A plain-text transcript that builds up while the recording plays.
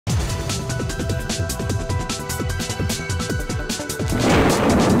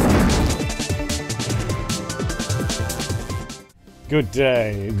Good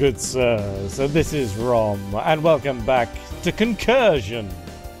day, good sirs. So this is Rom, and welcome back to Concursion.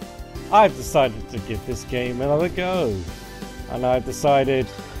 I've decided to give this game another go, and I've decided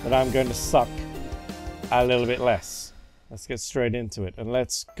that I'm going to suck a little bit less. Let's get straight into it, and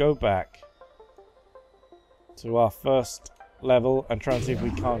let's go back to our first level and try and see if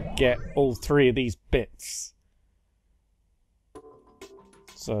we can't get all three of these bits.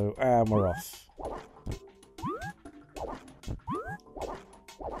 So, and we're off.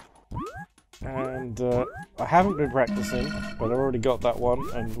 And I haven't been practicing, but I already got that one,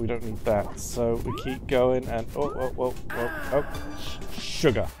 and we don't need that. So we keep going, and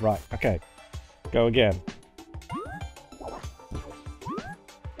sugar. Right, okay. Go again.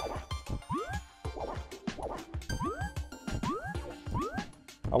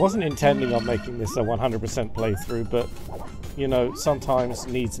 I wasn't intending on making this a 100% playthrough, but you know, sometimes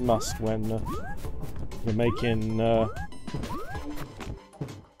needs must when you're making.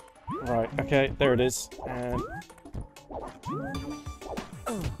 Right, okay, there it is. And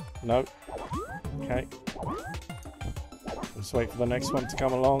no. Okay. Just wait for the next one to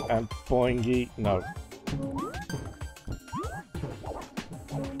come along and boingy. No.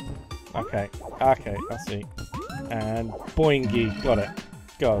 Okay, okay, I see. And boingy, got it.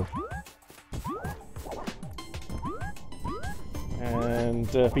 Go. And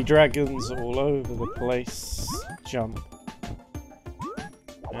be dragons all over the place. Jump.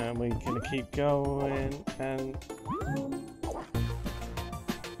 And we're gonna keep going and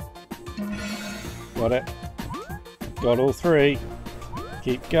got it. Got all three.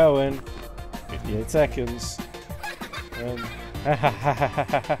 Keep going. 58 seconds. And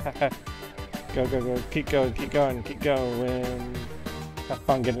go, go, go. Keep going, keep going, keep going. Have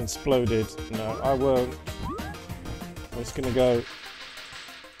fun getting exploded. No, I won't. I'm just gonna go.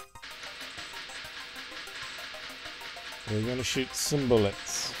 We're gonna shoot some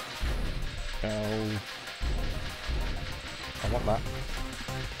bullets. Oh. I want that.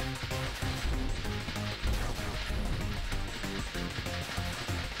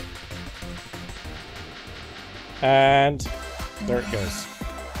 And there it goes.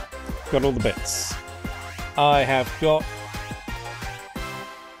 Got all the bits. I have got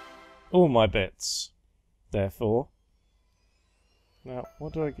all my bits. Therefore. Now,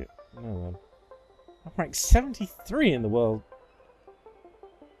 what do I get? No then. I'm ranked 73 in the world.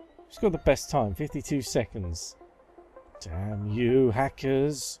 Who's got the best time? 52 seconds. Damn you,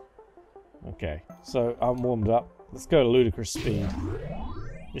 hackers. Okay, so I'm warmed up. Let's go to ludicrous speed.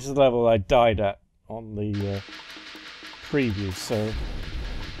 This is the level I died at on the preview, so...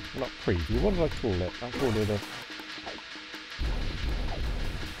 Not preview, what did I call it? I called it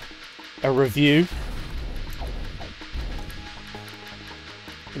a review.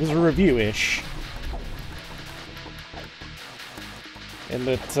 It was a review-ish. In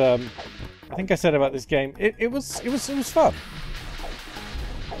that, I think I said about this game, it was fun.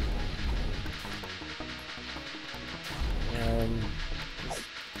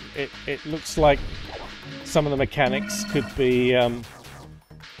 It looks like some of the mechanics could be, you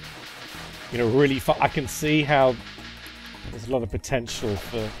know, really fun. I can see how there's a lot of potential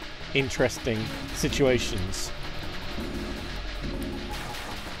for interesting situations.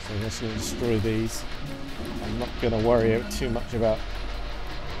 So I'm just going to destroy these. I'm not going to worry too much about...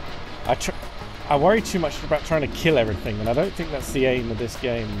 I worry too much about trying to kill everything, and I don't think that's the aim of this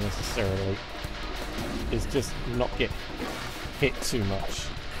game necessarily. Is just not get hit too much.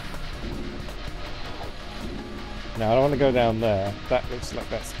 Now I don't want to go down there. That looks like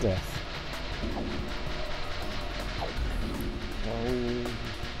that's death. Oh.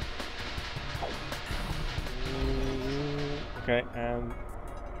 Okay, and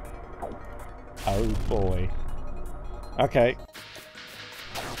oh boy. Okay.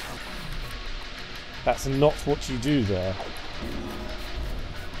 That's not what you do there.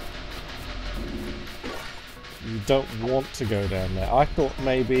 You don't want to go down there. I thought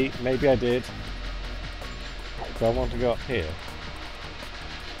maybe I did. Do I want to go up here?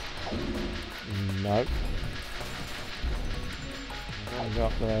 No. I want to go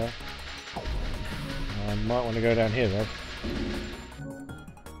up there. I might want to go down here though.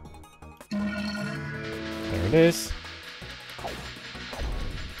 There it is.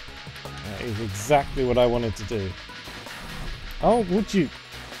 That is exactly what I wanted to do. Oh, would you?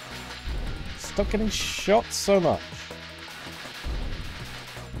 Stop getting shot so much.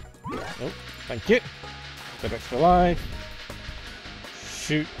 Oh, thank you. Got extra life.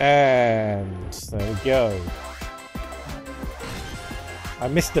 Shoot, and there we go. I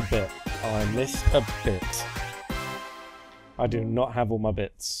missed a bit. I missed a bit. I do not have all my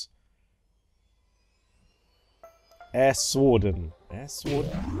bits. Air Sworden. S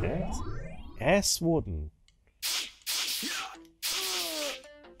Warden. S Warden.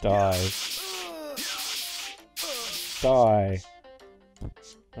 Die. Die.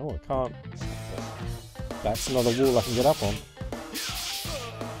 Oh, I can't. That's not a wall I can get up on.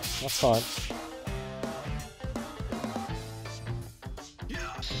 That's fine.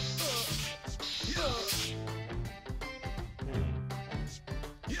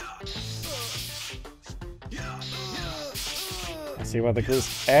 I see why they call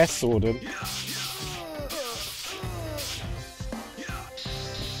this Air Sworden.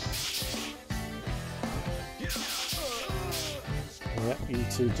 Yep, you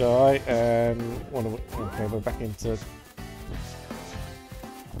two die, and okay, we're back into.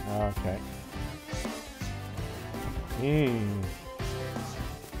 Okay.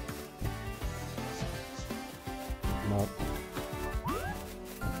 No.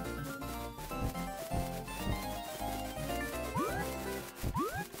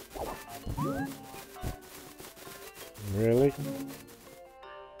 Really?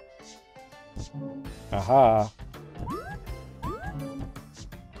 Aha.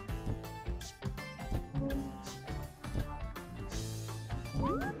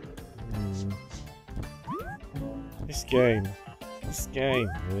 This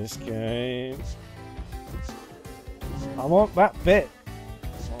game. I want that bit.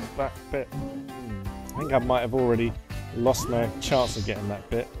 I think I might have already lost my chance of getting that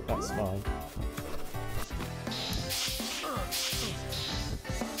bit, but that's fine.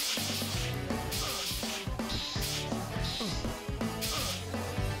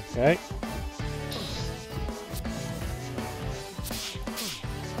 Okay.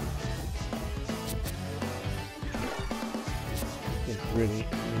 Didn't really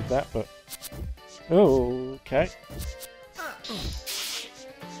need that, but oh, okay.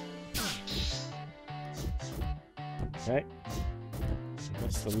 Okay.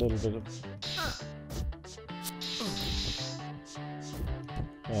 Just a little bit of.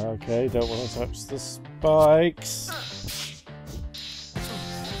 Okay, don't want to touch the spikes.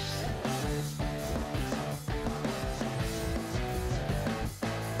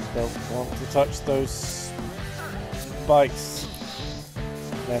 Don't want to touch those spikes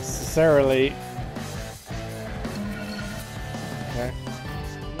necessarily. Okay.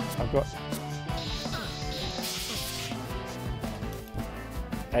 I've got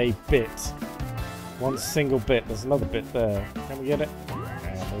a bit. One single bit. There's another bit there. Can we get it?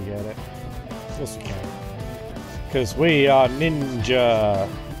 Can we get it? Of course we can. Because we are ninja.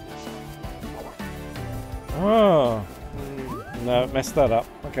 Oh. No, messed that up.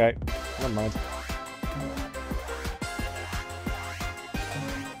 Okay. Never mind.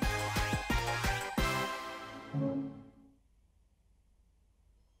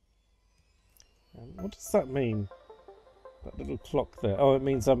 What does that mean? That little clock there. Oh, it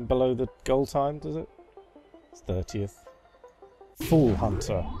means I'm below the goal time, does it? It's 30th. Fool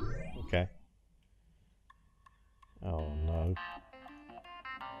Hunter. Okay. Oh no.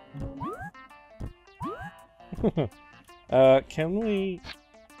 Can we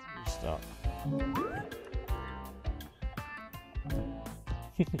start?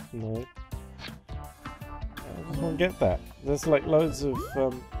 No. I just want to get that. There's like loads of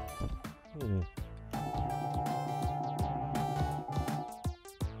the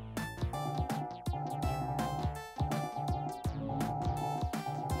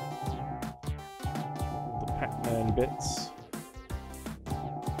Pac-Man bits.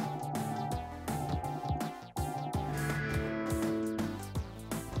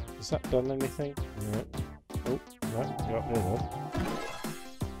 Has that done anything? No. Oh, no, got rid of it.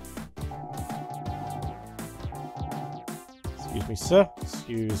 Excuse me, sir.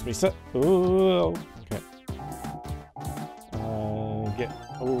 Excuse me, sir. Oh, okay. Get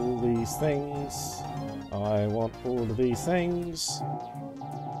all these things. I want all of these things.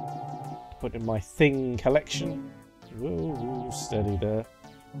 Put in my thing collection. Whoa, steady there.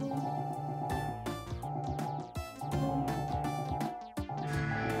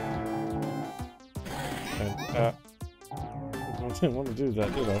 I didn't want to do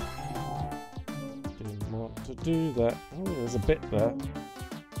that, did I? Didn't want to do that. Oh, there's a bit there.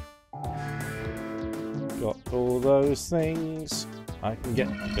 Got all those things. I can get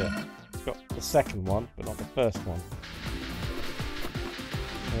the bit. Got the second one, but not the first one.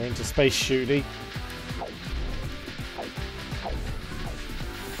 We're into space shooty.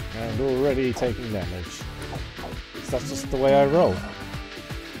 And already taking damage. So that's just the way I roll.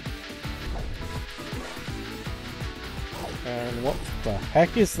 And what the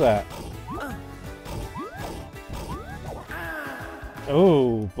heck is that?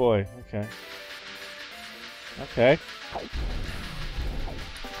 Oh boy, okay. Okay.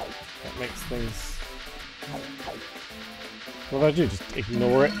 makes things... What do I do? Just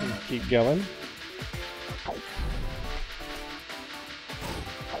ignore it and keep going?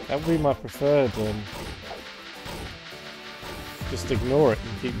 That would be my preferred... just ignore it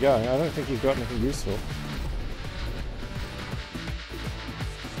and keep going. I don't think you've got anything useful.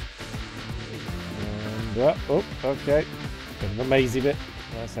 And, oh, okay. Bit of a mazy bit.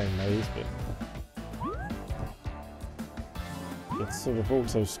 I say maze, but... It's sort of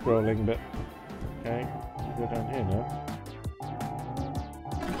also scrolling, but... Okay, we'll go down here now.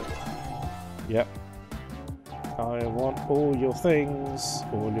 Yep. I want all your things.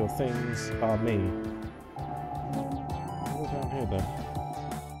 All your things are me. We'll go down here then.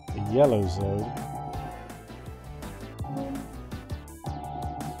 The yellow zone.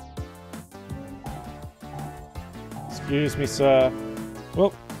 Excuse me, sir. Whoa.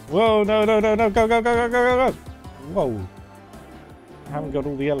 Whoa, no, no, no, no. Go, go, go, go, go, go, go. Whoa. I haven't got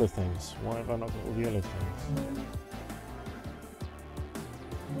all the yellow things. Why have I not got all the yellow things?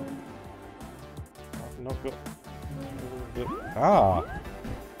 I've not got all the... Ah!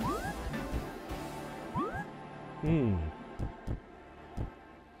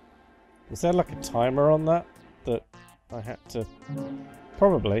 Was there like a timer on that? That I had to...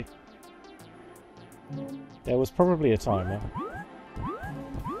 Probably. There was probably a timer.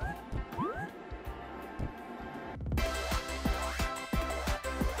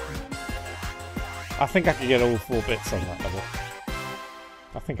 I think I can get all 4 bits on that level.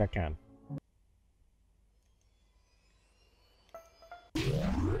 I think I can.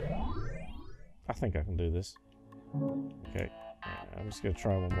 I think I can do this. Okay, I'm just going to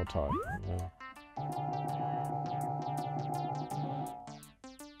try one more time.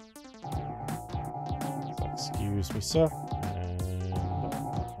 So, excuse me, sir. And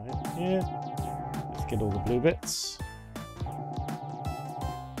right here. Let's get all the blue bits.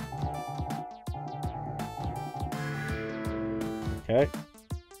 Okay.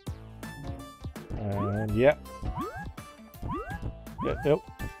 And yeah. Yep.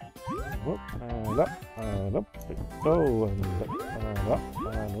 Whoop, and up, and up. Oh, and up, and up,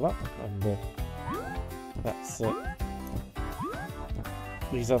 and up. And that's it.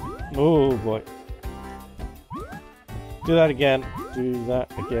 These are. Oh boy. Do that again. Do that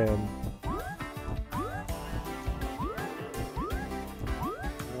again.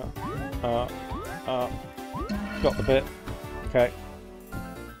 Got the bit. Okay.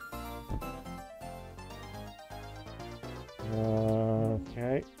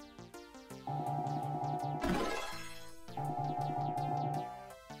 Okay.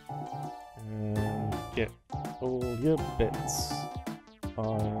 And get all your bits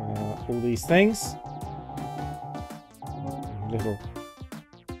on all these things. Little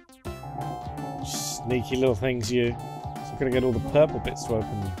sneaky little things, you. So I'm gonna get all the purple bits to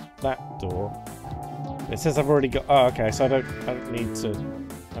open that door. It says I've already got. Oh, okay. So I don't need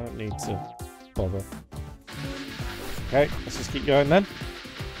to bother. Okay, let's just keep going then.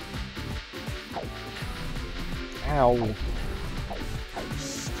 Ow!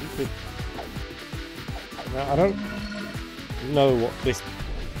 Stupid. Now I don't know what this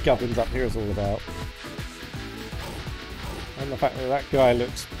gubbins up here is all about. And the fact that that guy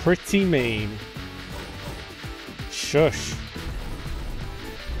looks pretty mean. Shush.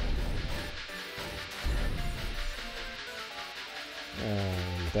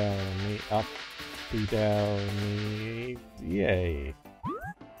 And down the up, be down the yay.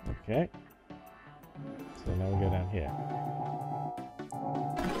 Okay. So now we go down here.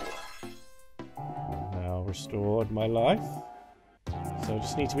 Now restored my life. So I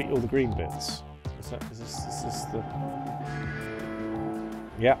just need to eat all the green bits. Is this the...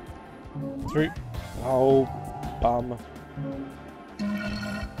 Yeah. Through. Oh, bum.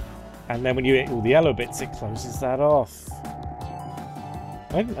 And then when you eat all the yellow bits, it closes that off.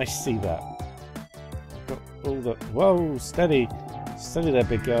 Why didn't I see that? I've got all the... Whoa, steady. Steady there,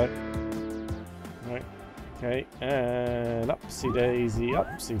 big guy. Right. Okay, and upsy daisy,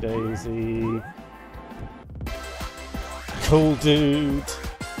 upsy daisy. Cool dude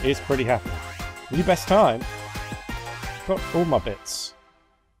is pretty happy. Your best time. Got all my bits.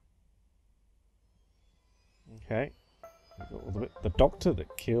 Okay. Got all the doctor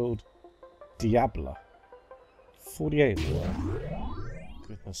that killed Diabla. 48 in the world.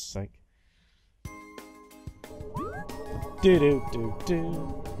 Goodness sake. Do.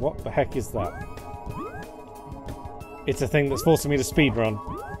 What the heck is that? It's a thing that's forcing me to speedrun.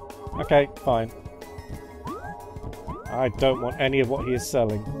 Okay, fine. I don't want any of what he is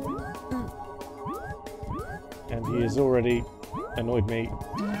selling. And he has already annoyed me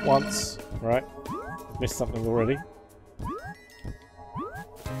once, right? Missed something already.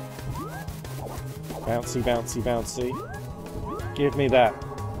 Bouncy, bouncy, bouncy. Give me that.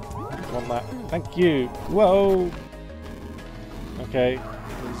 I want that. Thank you. Whoa. Okay.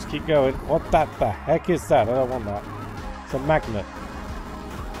 Just keep going. What the heck is that? I don't want that. It's a magnet.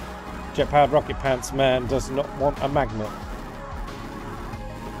 Jet-powered rocket pants man does not want a magnet.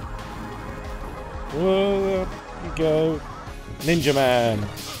 Whoa, there you go. Ninja man.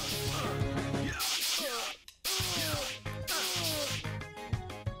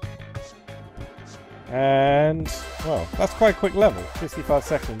 And, well, that's quite a quick level. 55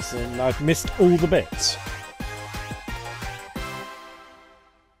 seconds, and I've missed all the bits.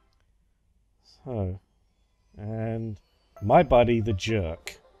 So, and my buddy the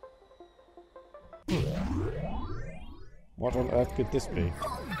jerk. What on earth could this be?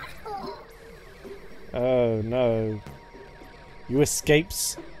 Oh no. You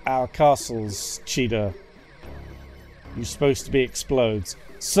escapes our castles, cheater. You're supposed to be explodes.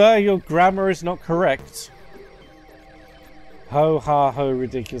 Sir, your grammar is not correct. Ho ha ho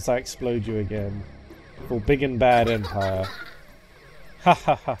ridiculous, I explode you again. For big and bad empire. Ha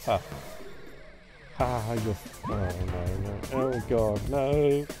ha ha ha. Ha ha you're... Oh no, no. Oh god,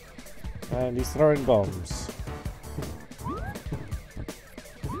 no. And he's throwing bombs.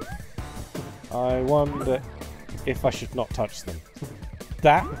 I wonder if I should not touch them.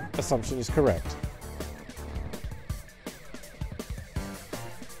 That assumption is correct.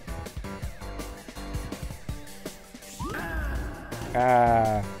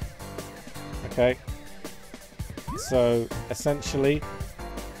 Ah. Okay. So, essentially,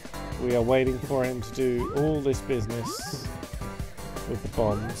 we are waiting for him to do all this business with the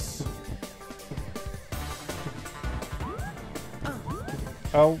bombs.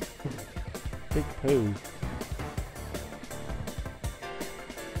 Oh. Big poo.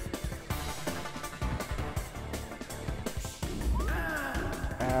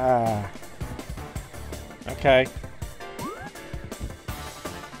 Ah. Okay.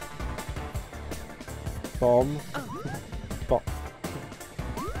 Bomb. Bomb.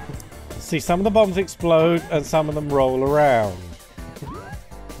 See, some of the bombs explode and some of them roll around.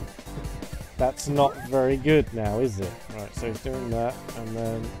 That's not very good now, is it? Right, so he's doing that, and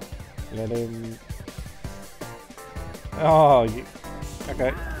then let him... Oh, you...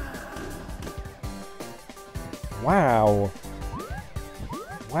 Okay. Wow.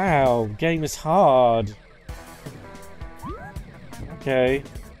 Wow, game is hard. Okay.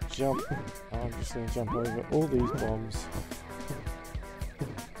 Jump. I'm just going to jump over all these bombs.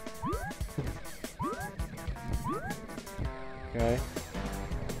 Okay.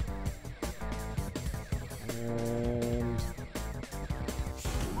 And...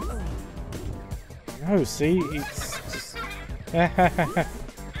 No, see? It's just...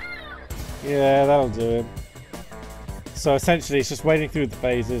 Yeah, that'll do him. So essentially it's just waiting through the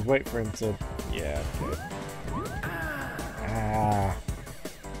phases, wait for him to... Yeah, okay. Ah.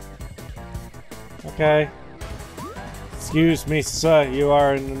 Okay. Excuse me, sir, you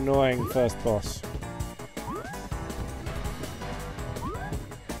are an annoying first boss.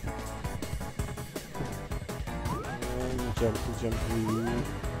 And jumpy, jumpy.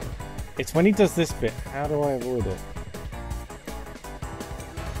 It's when he does this bit. How do I avoid it?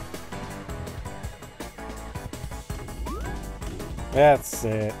 That's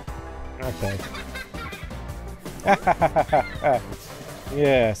it. Okay.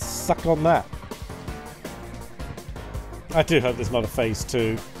 Yeah, suck on that. I do hope there's not a phase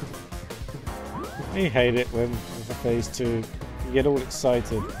 2. You hate it when there's a phase 2. You get all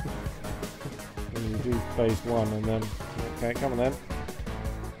excited when you do phase 1 and then... Okay, come on then.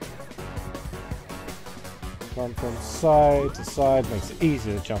 Run from side to side, makes it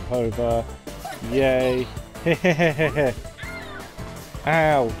easier to jump over. Yay. Hehehehe.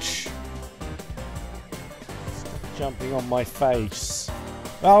 Ouch. Stop jumping on my face.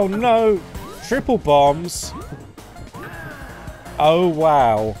 Oh no! Triple bombs! Oh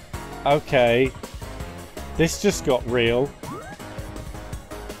wow. Okay. This just got real.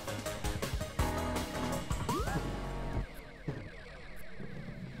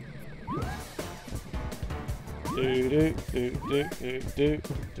 Do do do do do do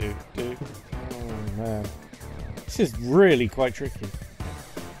do do. Oh man. This is really quite tricky.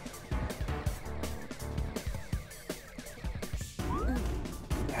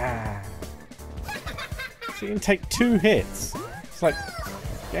 Ah. So you can take 2 hits. It's like,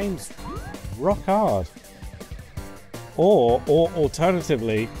 game's rock hard. Or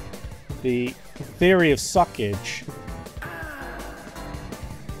alternatively, the theory of suckage.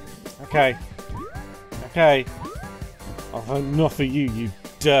 Okay. Okay. I'll have enough of you, you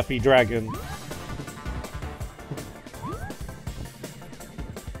derpy dragon.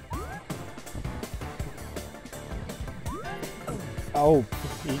 Oh,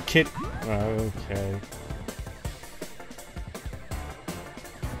 you kid. Okay.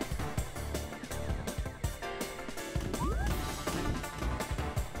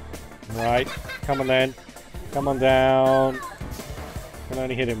 Right, come on then. Come on down. Can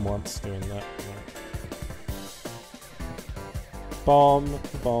only hit him once doing that. Bomb,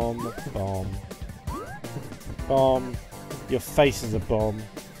 bomb, bomb. Bomb. Your face is a bomb.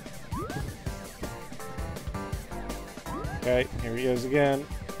 Okay, here he goes again.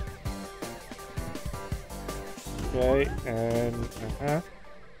 Okay, and...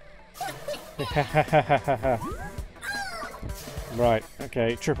 Right,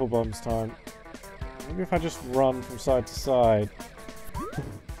 okay, triple bombs time. Maybe if I just run from side to side.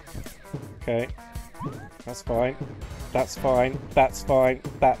 Okay. That's fine. That's fine. That's fine.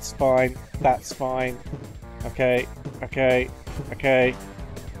 That's fine. That's fine. Okay. Okay. Okay.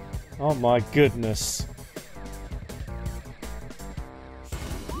 Oh my goodness.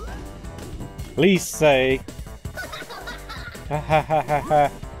 Please say. Ha ha ha ha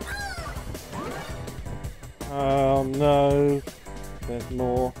ha. Oh no. There's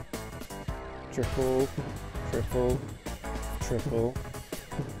more. Triple. Triple. Triple.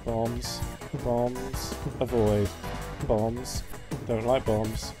 Bombs. Bombs. Avoid. Bombs. Don't like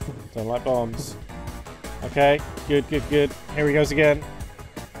bombs. Don't like bombs. Okay. Good, good, good. Here he goes again.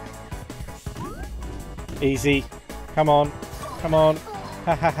 Easy. Come on. Come on.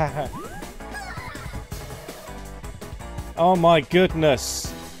 Ha ha ha ha. Oh my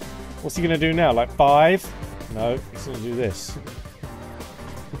goodness. What's he going to do now? Like 5? No, he's going to do this.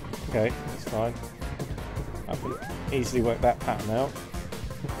 Okay, that's fine. I can easily work that pattern out.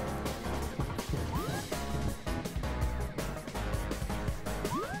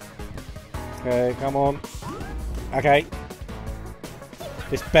 Okay, come on. Okay.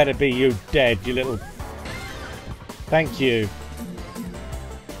 This better be you dead, you little... Thank you.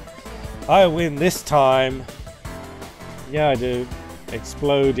 I win this time. Yeah, I do.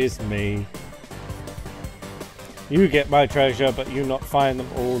 Explode is me. You get my treasure, but you not find them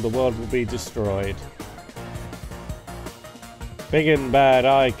all. The world will be destroyed. Big and bad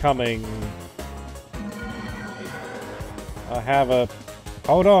eye coming. I have a...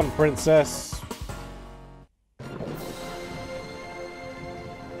 Hold on, princess.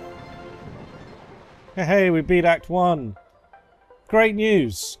 Hey, we beat Act 1. Great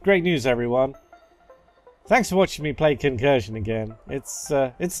news. Great news, everyone. Thanks for watching me play Concursion again. It's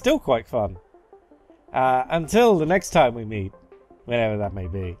still quite fun. Until the next time we meet, whenever that may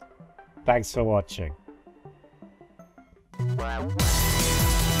be. Thanks for watching.